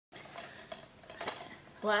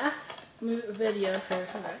last video for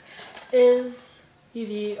today is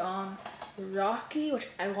review on Rocky, which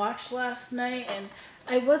I watched last night, and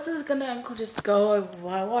I was just gonna just go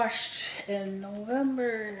what I watched in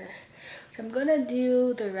November. So I'm gonna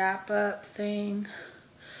do the wrap up thing,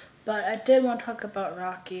 but I did want to talk about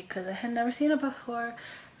Rocky because I had never seen it before,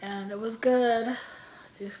 and it was good.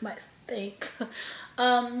 As you might think.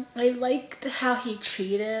 I liked how he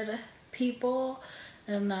treated people,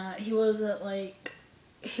 and that he wasn't like,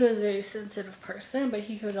 he was a very sensitive person, but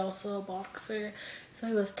he was also a boxer, so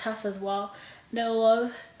he was tough as well. And I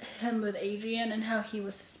loved him with Adrian and how he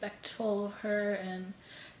was respectful of her and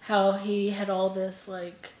how he had all this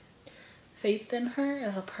like faith in her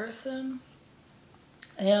as a person.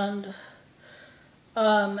 And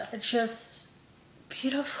it's just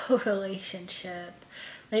beautiful relationship.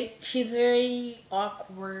 Like, she's very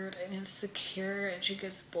awkward and insecure, and she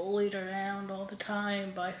gets bullied around all the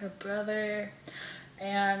time by her brother.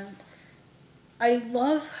 And I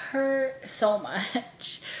love her so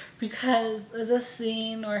much because there's a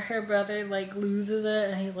scene where her brother like loses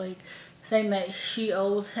it, and he's like saying that she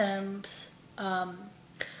owes him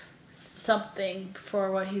something for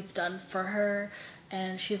what he's done for her.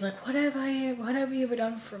 And she's like, what have you ever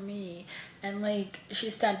done for me? And like, she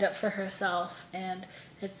stands up for herself, and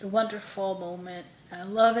it's a wonderful moment. I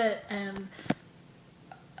love it. And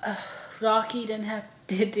Rocky didn't have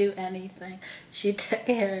to do anything. She took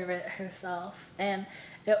care of it herself, and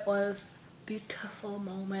it was a beautiful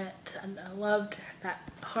moment. And I loved that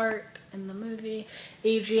part in the movie.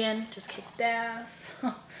 Adrian just kicked ass.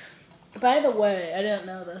 By the way, I didn't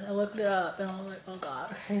know this. I looked it up and I was like, oh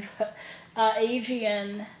god.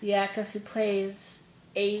 Adrian, the actress who plays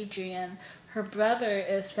Adrian, her brother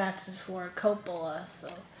is Francis Ford Coppola. So,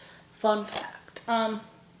 fun fact. I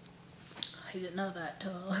didn't know that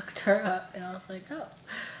till I looked her up, and I was like, oh.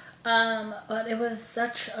 But it was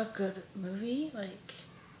such a good movie. Like,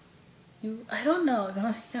 I don't know.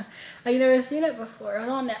 I've never seen it before. It was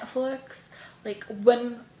on Netflix. Like,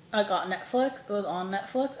 when I got Netflix, it was on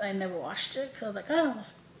Netflix. I never watched it because I was like, I'll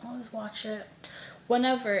always watch it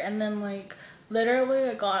whenever. And then, like, literally,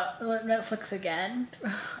 I got Netflix again,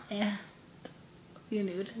 and you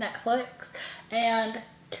knew Netflix, and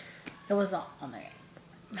it was not on there.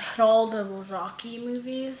 It had all the Rocky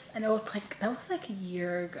movies, and it was like, that was like a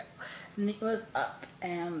year ago, and it was up,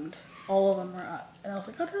 and all of them were up, and I was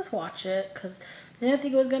like, I'll just watch it, because I didn't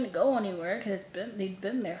think it was going to go anywhere, because they'd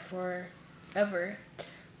been there forever,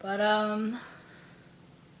 but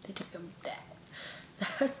they took them down.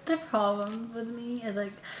 That's the problem with me, is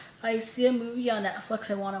like, I see a movie on Netflix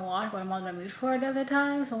I want to watch, but I'm not in the mood for it at the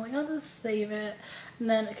time, so I'm like, I'll just save it, and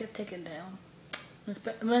then it gets taken down.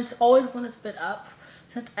 It's always when it's been up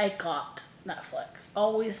since I got Netflix.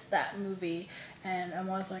 Always that movie, and I'm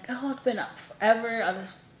always like, oh, it's been up forever. I'll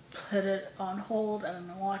just put it on hold and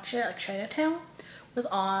then watch it. Like Chinatown was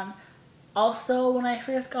on also when I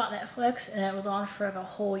first got Netflix, and it was on for the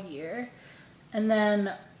whole year. And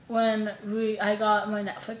then when I got my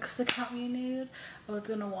Netflix account renewed, I was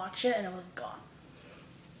gonna watch it and it was gone.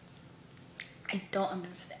 I don't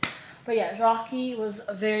understand. But yeah, Rocky was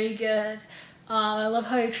very good. I love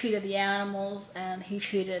how he treated the animals, and he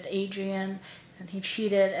treated Adrian, and he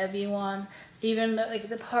treated everyone. Even like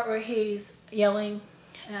the part where he's yelling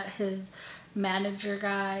at his manager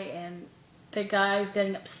guy, and the guy's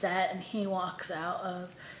getting upset, and he walks out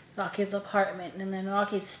of Rocky's apartment, and then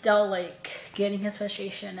Rocky's still like getting his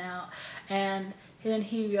frustration out, and then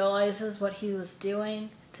he realizes what he was doing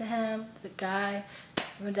to him. The guy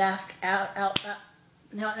went outside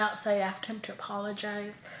after him to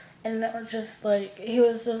apologize. And that was just like, he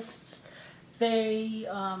was just very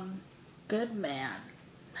good man.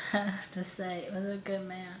 I have to say, it was a good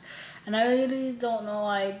man. And I really don't know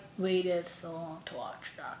why I waited so long to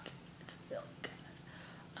watch Rocky. It's really good.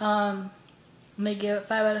 I'm going to give it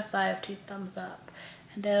 5 out of 5, 2 thumbs up.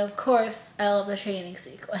 And then of course, I love the training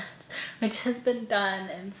sequence, which has been done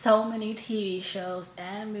in so many TV shows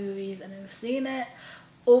and movies, and I've seen it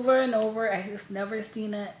over and over. I just never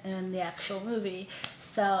seen it in the actual movie.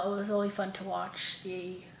 So it was really fun to watch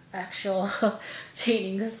the actual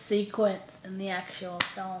training sequence in the actual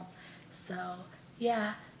film. So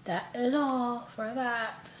yeah, that is all for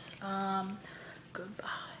that.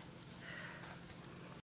 Goodbye.